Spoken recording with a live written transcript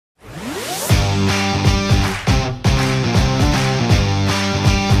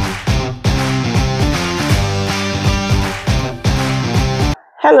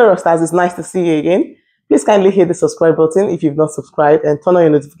Hello, Rockstars. It's nice to see you again. Please kindly hit the subscribe button if you've not subscribed and turn on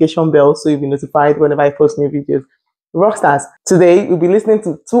your notification bell so you'll be notified whenever I post new videos. Rockstars, today we'll be listening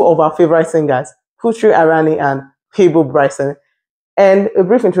to two of our favorite singers, Putri, Ariani, and Peabo, Bryson. And a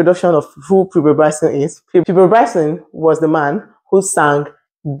brief introduction of who Peabo Bryson is. Peabo Bryson was the man who sang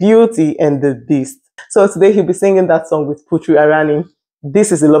Beauty and the Beast. So today he'll be singing that song with Putri, Ariani.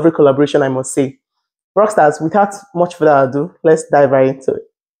 This is a lovely collaboration, I must say. Rockstars, without much further ado, let's dive right into it.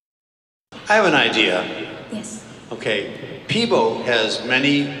 I have an idea. Yes. Okay, Peabo has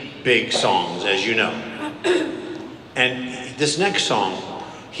many big songs, as you know. And this next song,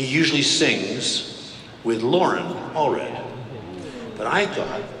 he usually sings with Lauren Allred. But I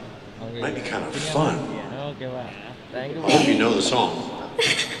thought it might be kind of fun. I hope you know the song.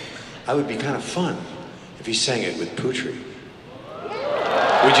 It would be kind of fun if he sang it with Putri.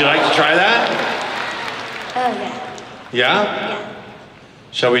 Would you like to try that? Yeah. Yeah? Yeah.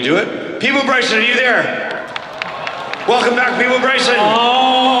 Shall we do it? Peabo Bryson, are you there? Welcome back, Peabo Bryson.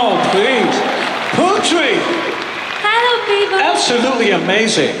 Oh, please. Putri! Hello, people. Absolutely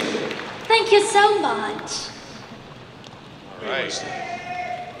amazing. Thank you so much. Right.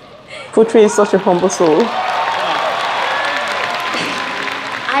 Putri is such a humble soul.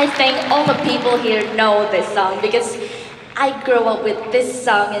 I think all the people here know this song because I grew up with this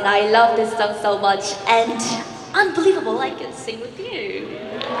song and I love this song so much, and unbelievable I can sing with you.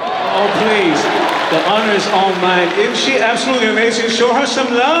 Oh, please. The honor is all mine. Isn't she absolutely amazing? Show her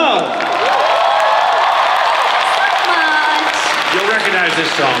some love. So much. You'll recognize this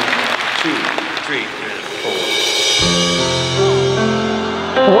song. 2, 3, and 4.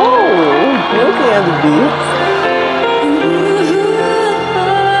 Whoa, Beauty and the Beast.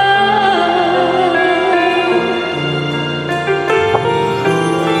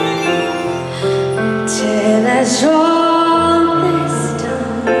 Till as all this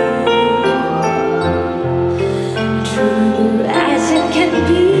time, true as it can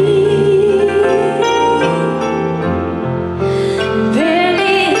be,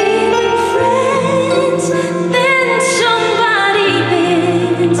 barely even friends, then somebody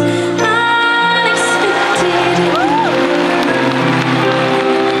bends unexpectedly.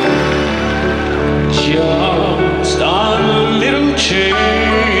 Just a little change.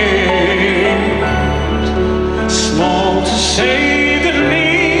 Small to say the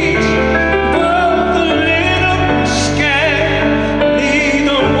least, but the little scared,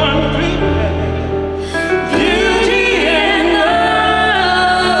 neither one prepared. Beauty and the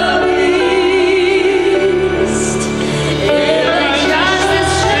Beast, they're just the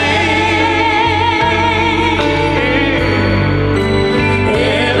same.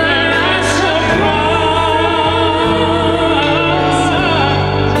 Ever a surprise,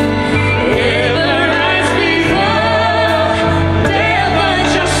 ever as before.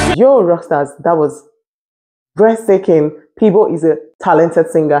 Yo, Rockstars, that was breathtaking. Peabo is a talented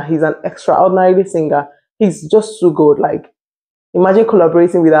singer. He's an extraordinary singer. He's just so good. Like, imagine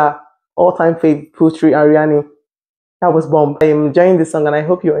collaborating with our all-time favorite Putri, Ariani. That was bomb. I am enjoying this song and I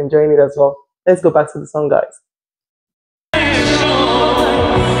hope you're enjoying it as well. Let's go back to the song, guys. As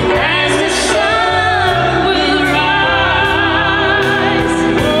the sun will rise,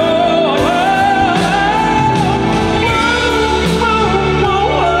 yeah.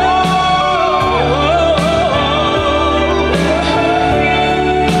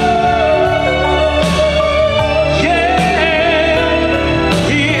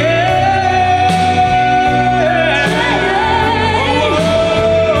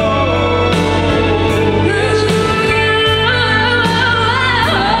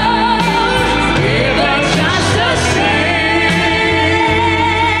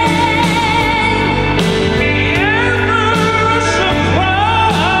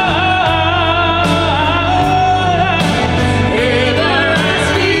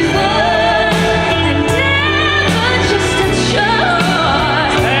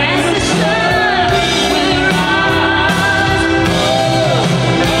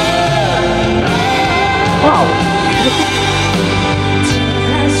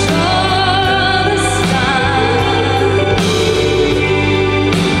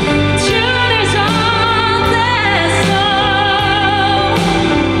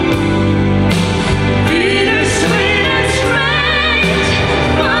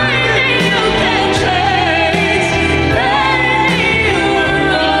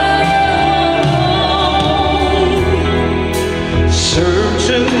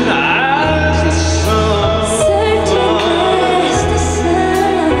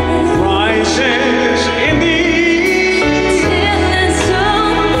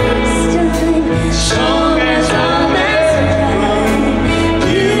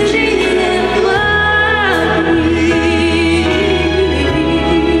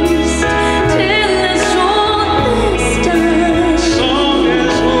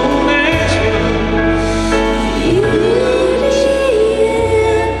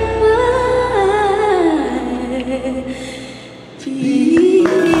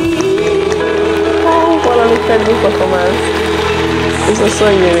 incredible performance. This was so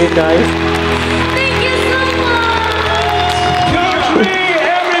unique, guys. Thank you so much. Putri,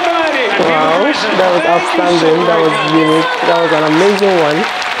 everybody. Wow, that was outstanding. That was unique. That was an amazing one.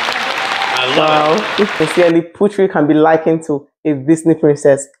 I love it. Wow. Sincerely, Putri can be likened to a Disney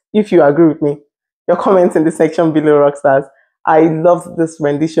princess. If you agree with me, your comments in the section below, rockstars. I loved this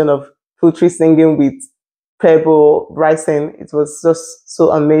rendition of Putri singing with Peabo, Bryson. It was just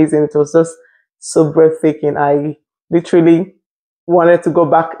so amazing. It was just so breathtaking. I literally wanted to go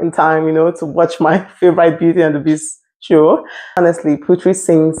back in time, to watch my favorite Beauty and the Beast show. Honestly, Putri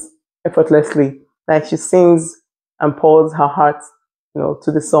sings effortlessly. Like, she sings and pours her heart,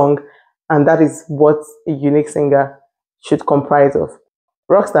 to the song. And that is what a unique singer should comprise of.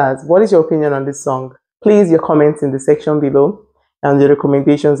 Rockstars, what is your opinion on this song? Please, your comments in the section below and your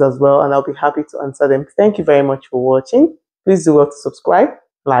recommendations as well, and I'll be happy to answer them. Thank you very much for watching. Please do well to subscribe,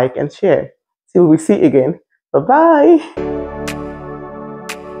 like, and share. Till we see again. Bye-bye.